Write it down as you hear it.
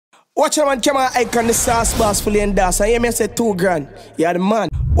Watch a man come on icon the sauce boss fully and das. I hear me say 2 grand. Yeah the man.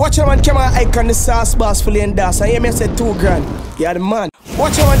 Watch a man come on icon the sauce boss fully and das. I hear me say 2 grand. Yeah the man.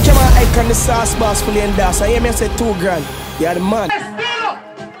 Watch a man come on icon the sauce boss fully and das. I hear me say 2 grand. Yeah the man.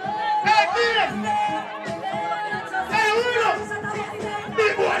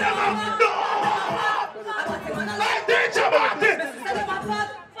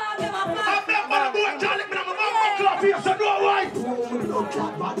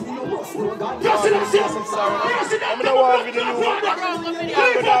 I'm in the war with you. Where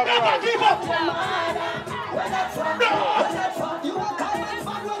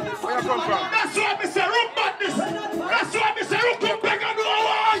you come from? That's why I say room madness. That's why I say room come back and go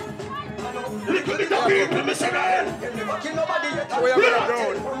away. Little bit of people, Mr. Ryan. Where you going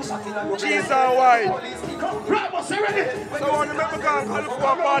down? Cheese and white. Right, what's ready? So when you remember going to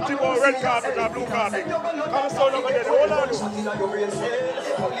for a party or red carpet or blue carpet, come so over there. Hold on.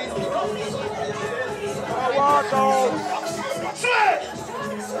 I walk out. Sweat!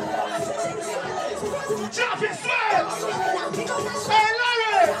 Jump it, sweat! Hey,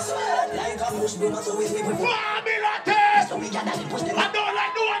 Larry! Formula test! I don't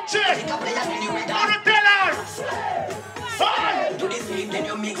like no one check! I'm a teller! Do the same, then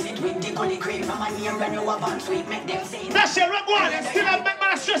you mix it with the gully cream. From my name, when you have on sweet, make them say. That's your rock one, and still have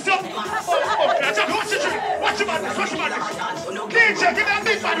my stress up. Okay, Jack, watch it, watch your madness, watch your madness. DJ, give me a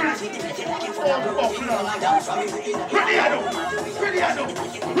big man. Ready, I know. Ready, I know.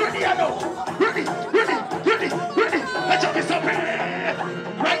 Ready, I know. Ready. Let's jump this up.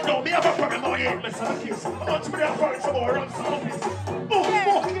 Right now, me have a problem over here. Let's have a kiss. I want to be there for some more. Run some more.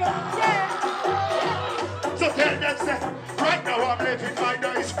 So tell them, say, right now I'm living my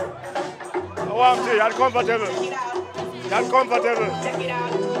days. I want to, you're comfortable. You're comfortable. Check it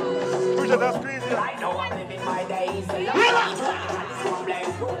out. Push it, that's crazy. Right now I'm living my days.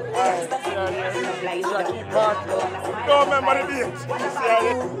 Don't remember the date.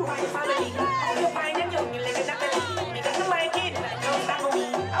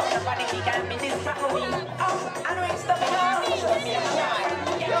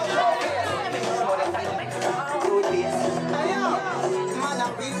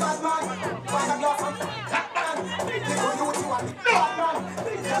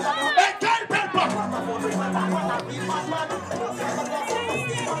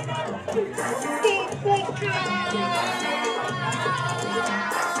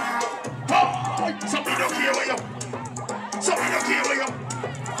 Somebody don't care where you. Somebody don't care where you.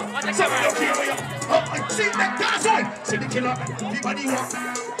 Somebody don't care where you. Oh, see that dance on. See the killer. Everybody walk.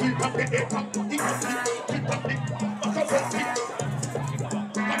 Kill up the head. Kill up the.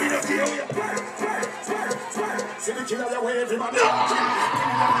 Somebody don't care where you. See the killer your way. Everybody.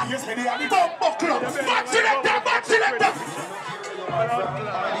 Yes, baby. I'm the bomb club. Back selector. Back selector.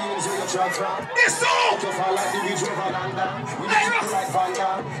 It's so!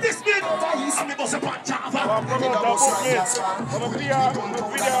 This kid, I'm the boss of Panchava.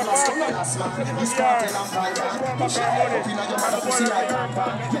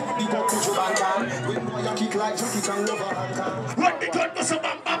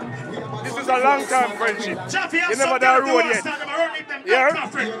 This is a long time friendship. You never done road yet. Yeah?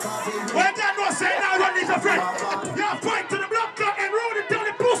 When that was saying I run is a friend. You're fight to the block clock and road and tell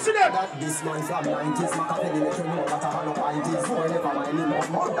the pussy them. This man from 90s, Machiavelli, let you know that I have no ideas. Forever my name of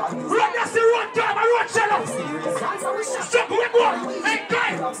more than this. Run, that's the road time, I run shallow. Stop, we go. Hey,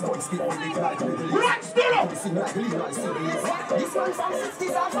 guy. Run, stool up. This man from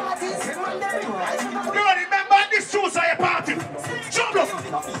 60s and 40s. You remember this shoes at your party? Jump up.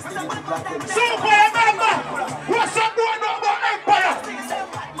 Super, remember. What's up going on about Empire?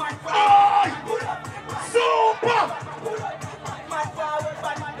 Oh, super.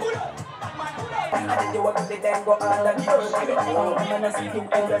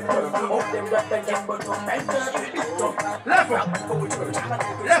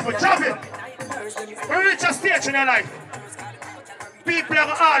 Level, jump it. We reach a stage in our life. People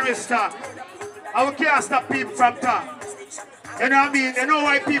have always talk. And we can't stop people from talk. You know what I mean? You know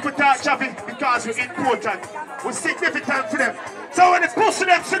why people talk Chappy? Because we're important. We're significant for them. So when they push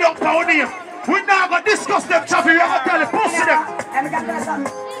them sit down down here, we're not going to discuss them Chappy. We're going to tell them push them.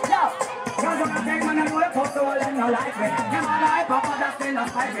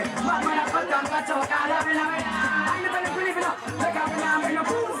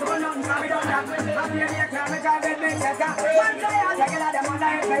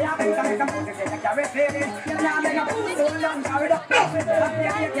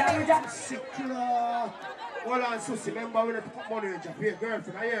 Hold on, Susie. Remember when they put money in your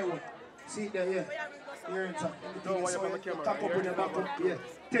girlfriend. I hear one. See it there, yeah. Don't worry about the camera. Talk up with the back up. Yeah.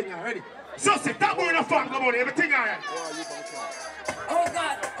 Thing already. So sit that boy in a fan, come on, everything alright. Oh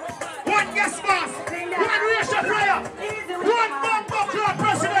God. One guest boss. One racial prayer. One bumper club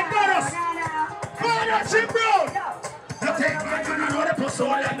president Doris. Father Jim Brown. You take my gun and all the pussy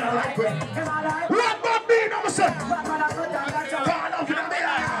all in the right way. One bambino, I'm saying. God of the day.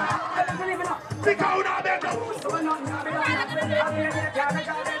 Think how now, baby.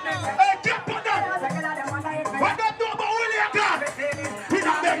 Hey, get put down. What that do about William God? He's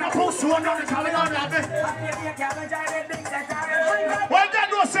not there, no pussy one on the coming on that day. Well, that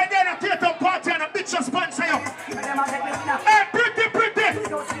no say they're a theater party and a bitch will sponsor you. Hey, pretty.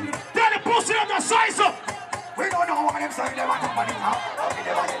 Tell the pussy on the size up. We don't know what them say, they want to put it out.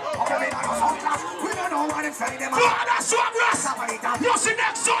 We don't know what them say, they want to put it out. Swagras! You see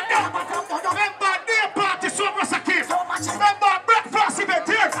next Sunday. Remember day party, Swagras a kid. Remember breakfast event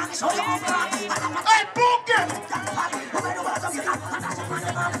here. Hey, Boogie!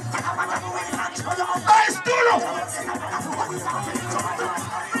 Hey, Stulu!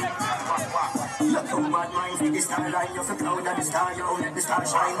 Look how bad minds with the starlight. You're so proud of the star, you let the star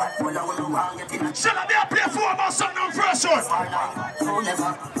shine. Well, I will want get in. Shall I be a play for about something fresh one? Don't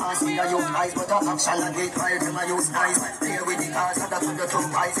never pass me a young eyes, but a action and they cry them a use nice. Play with the cars and that's the two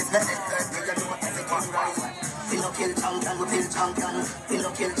guys. If let it hurt, they can do everything right. Kill no kill champion, we kill champion. Kill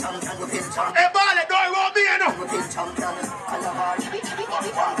no kill champion, we kill champion. Hey, Barley, don't you want me, you know? We kill champion, Calabar, champion.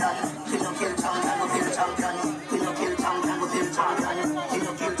 Kill no kill champion, we kill champion. Kill no kill champion, we kill champion. Kill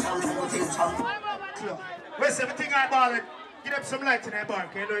no kill champion, we kill champion. Where's everything I ball it? Give them some light in their bar,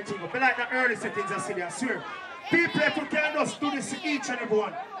 can you know it? But like the early settings I see there, I swear. People who can just do this to each and every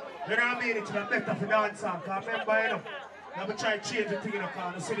one. You know what I mean? It's better for dancehall. Because remember, you know, I'm going to try to change the thing, you know,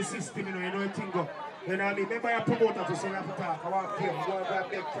 because you see the system, you know it thing go. You know what I mean? Remember, you're a promoter to so we have to talk. I want to pay. I'm going to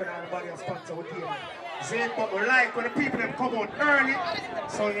big friend and everybody a sponsor with you. See, but we like when the people them come out early,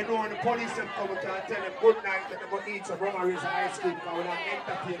 so you know when the police them come, we can tell them good night and they're going to eat some rummaries and ice cream because we don't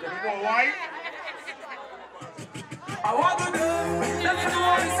entertain them. You know why? I want to do nothing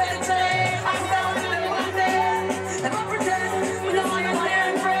more than say the same. I'm down to the one day. Never pretend we don't want to stay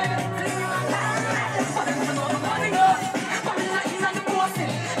in friend. But I'm going to money up. But I'm not in the bossing.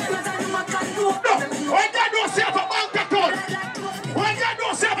 And I'm telling my God, do it. No, when you don't say for bank account. When you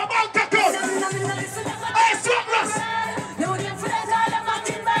don't say for bank account. Hey, Swagras. No, they're friends, all of my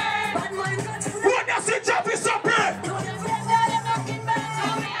kin bad. Bad mind got you. What does it jump is up here? No, they're friends, all of my kin bad.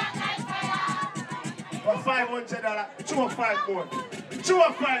 For $500, 2 or 5 more. 2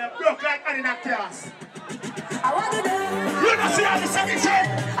 or 5, broke like an in a class. I want to do. You don't see how the second shit?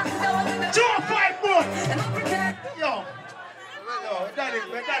 2 or 5 more. Yo, that is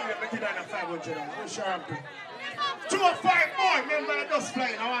better than $500. I'm sure I'm good. 2 or 5 more. Remember, I just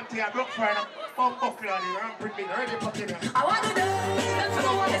flying. I want to hear broke flying. I'm buckling on here. I'm pretty big. Ready for dinner. I want to do. That's what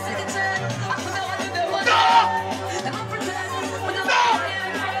I want to say. No!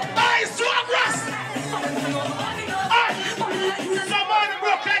 Hey, Swagras! Somebody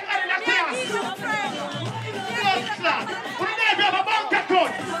broke like that in a class. Blood clot. We never have a bank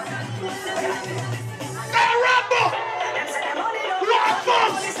account. Hey, Rambo!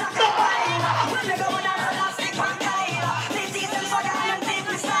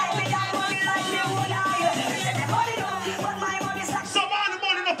 Some of the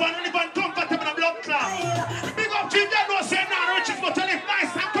money up and live and comfortable in a blood clot. Big up Jim, they don't say no riches, but to live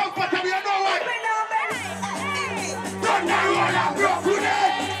nice and comfortable, you know what? Don't know what I'm broke with it.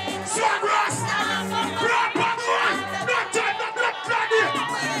 Swagras! Proper boy! No time, no blood clot here.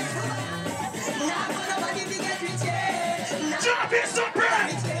 Jump is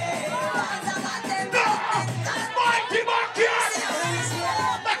supreme! No! Mikey Marquez!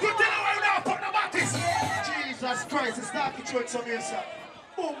 I could tell you why you now put the bodies. Jesus Christ, it's not the choice of yourself.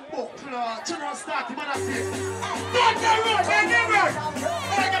 Boom, clot. You don't start him and I say, don't the road, anywhere!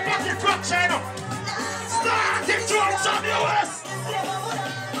 Like a pocket crack, China. Start the choice of yours!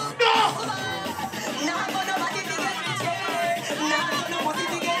 No!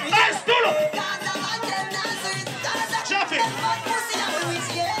 Hey, Stulu! Traffic!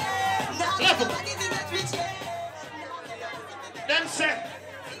 Them say,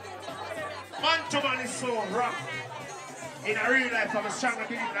 man to man is so wrong. In a real life, I'm a stronger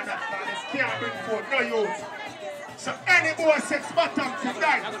believer than that, because they can't bring forth no youth. So any boy sex bottom to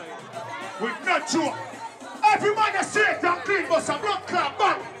die with no joke. Every man is straight and clean, but some blood clot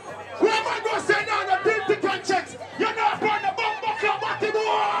bang. Whoever goes say now the guilty conscience, you know upon the bomb buckler, what the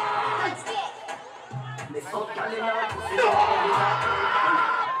boys! No!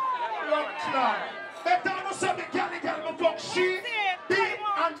 Blood clot. Better not say me can't get me fuck she, beat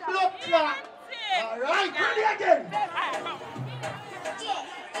and blood clot. Alright?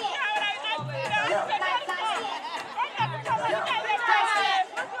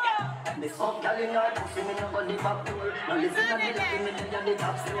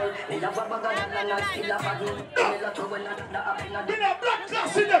 blood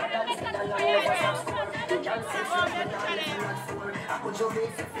class in them.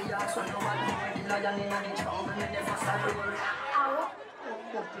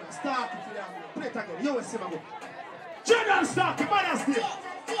 Start it for that. Play it again. You will see my go. General Stark, Mother's Day.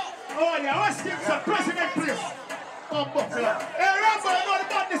 Oh yeah, let's give some president place. Oh, Buckler. Hey, Rambo, you know the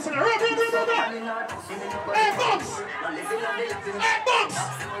badness in there. Rub. Hey, Bumps. Hey, Bumps.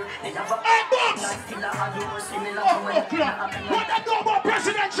 Hey, Bumps. Oh, Buckler. What that go about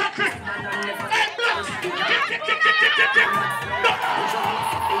presidential trick? Hey, Black.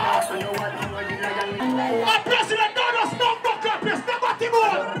 My president don't us no Buckler, please. No got him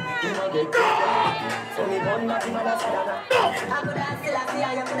on. Remember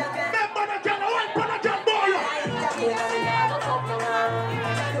the girl, I want to get boy.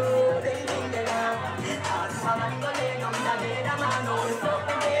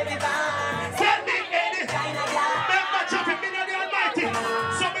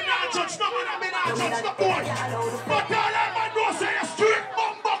 But all that man knows say a straight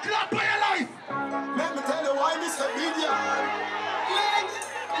bumbuckler for your life. Let me tell you why this a video.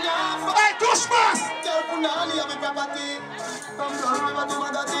 Hey, Tushmas! Tell Punani I'm a property. Come down, remember to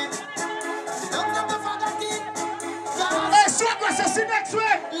mother it. Don't get the father it. Hey, Swagger, see next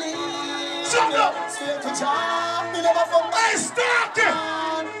week. Shut up! Straight to chop, me never fuck. Hey, Stark!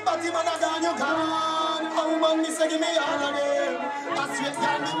 But him and a gun, you gone. A woman, me say give me all again. A straight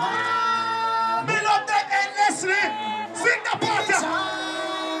girl, me want. Me love that endlessly. Sing the party.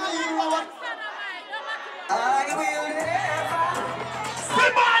 I will never.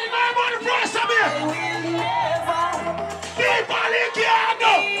 Somebody, my money, first of me. I will never. People in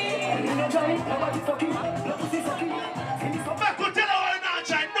Kiano. Back to tell her now,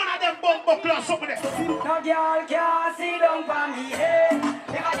 child. None of them bumbuckler something there. No girl can't sit down for me head.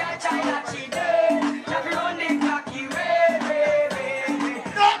 If I got China cheated, just run the cocky way.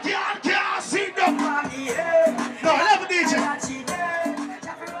 No girl can't sit down for me head. No, let me DJ.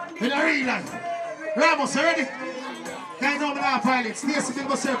 In a real life. Ramos, you ready? Can't know me now, pilot. Stacey big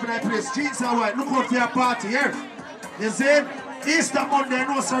myself in that place. Jeans are white. Look out for your party here. You see? Easter Monday,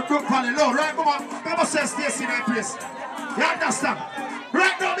 no sir, group pally low. Right, come on. Remember say Stacey in that place. You understand?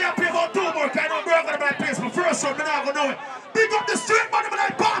 Right now, me I play about 2 more. Can't know burger in my place. But first one, me not gonna know it. Big up the street money, but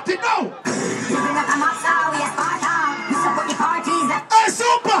I party now. Hey,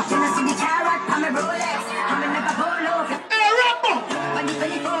 super! Hey, Rambo!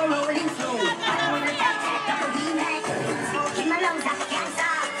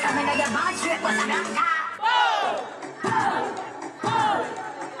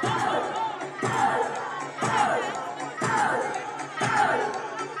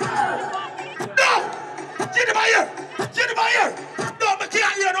 No, me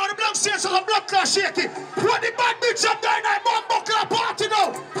can't hear no the black stations and blood class shaky. What the bad bitch up there in that bumbuckler party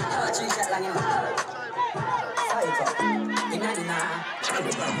now?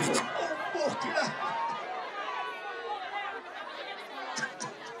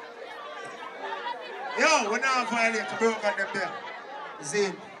 Yo, we're not violate the broke on them there.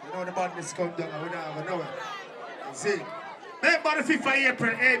 Zane, you know the badness come down, we're not gonna know it. Zane. Remember the 5th of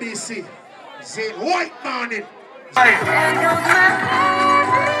April, ABC. Zane, white morning.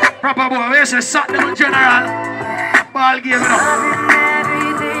 Proper boy, where's the Saturday general? Ball game, you know.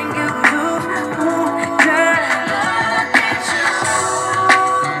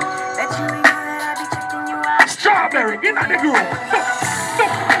 Strawberry, in the groove.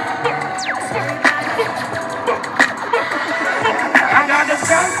 I got the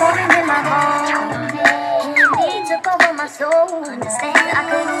sun pouring in my home. You need to cover my soul. Understand I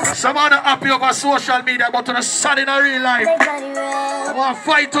couldn't. Some other happy over social media, but on a sad in a real life. I want to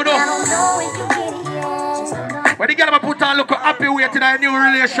fight to do. I don't know if you get it yet. When the girl put on look happy weight in a new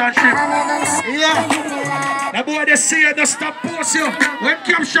relationship. Yeah. The boy they see it, they stop post you. When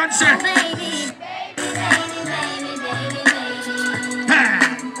caption say.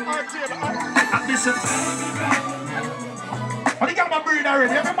 And listen. When the girl breathe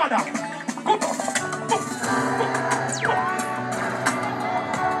already, every mother.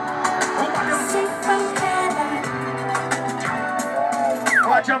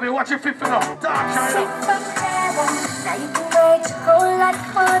 Watch out, watch your fifth up. Dark China. Now you can wait to go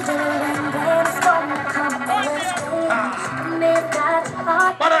like wonderland when it's gonna come on the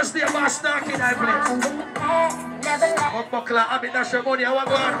Mother's Day, boss, dark in that place. What buckler, I'm in that money, I want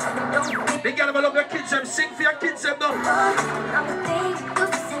to go. Big girl, I love your kids, them sing for your kids, them though.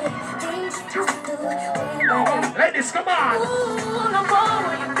 Ladies, come on.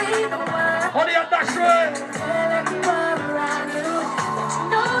 How do you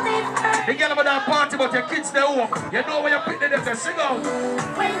girl about that party, but your kids they home. You know where you pick them to sing out.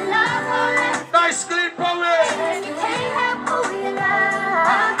 Nice clean power. You can't have who you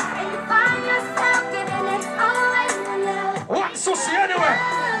love, and you find yourself giving it away to love. What so see anyway?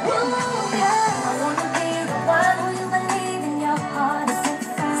 I wanna be the one who you believe in your heart is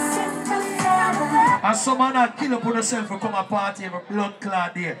inside. And some man that kill up on themselves for come a party every blood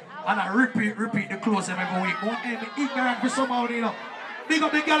clot day. And I repeat the clothes every week. Don't aim ignorant for somehow, you know. Big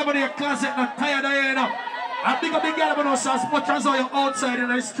up the girl about your closet, not tired of you know. And big up the girl about us as much as you're outside in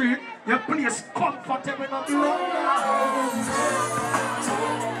the street. Your place comfortable enough.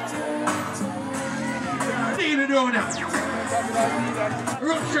 Need to do that.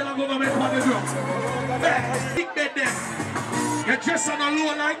 Run shell and government on the drum. Hey, big bed there. You dress on a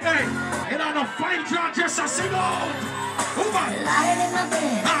low like hey. You know no fine dress just a sing out. Woman. Lying in my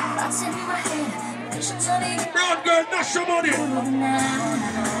bed, thoughts in my head. Visions of you. Brown girl, dash your money.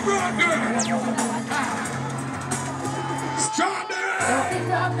 Brown girl. Strawberry. Don't pick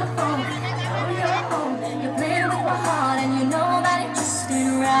up the phone, oh you're home. You're playing with my heart and you know that it just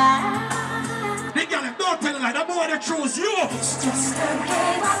ain't right. They got him, don't tell him like that boy that chose you. It's just a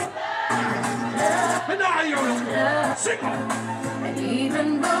game of love. And now you're sing on. And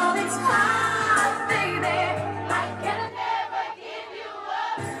even though it's hard, baby,